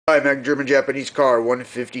Hi, Mac German Japanese car,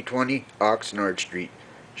 15020 Oxnard Street,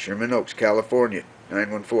 Sherman Oaks, California,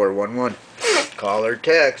 91411. Call or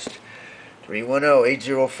text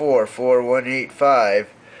 310-804-4185.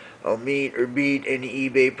 I'll meet or beat any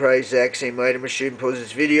eBay price. Exact same item as should post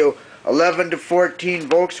this video. 11 to 14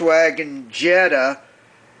 Volkswagen Jetta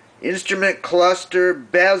instrument cluster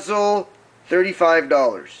bezel,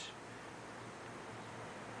 $35.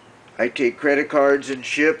 I take credit cards and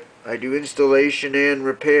ship. I do installation and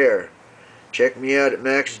repair. Check me out at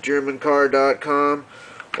maxgermancar.com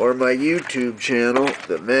or my YouTube channel,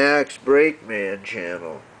 the Max Brakeman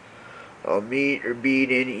channel. I'll meet or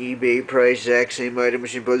beat any eBay price. Exact same item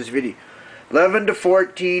as you post this video. 11 to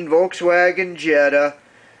 14 Volkswagen Jetta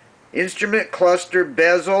instrument cluster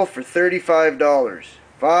bezel for $35.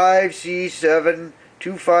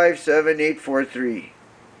 5C7857243.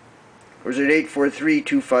 Or is it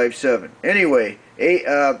 843257? Anyway,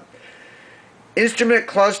 instrument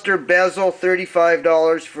cluster bezel,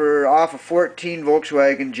 $35 for off a 14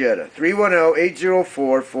 Volkswagen Jetta.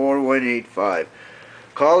 310-804-4185.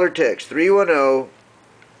 Call or text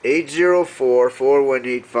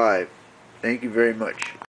 310-804-4185. Thank you very much.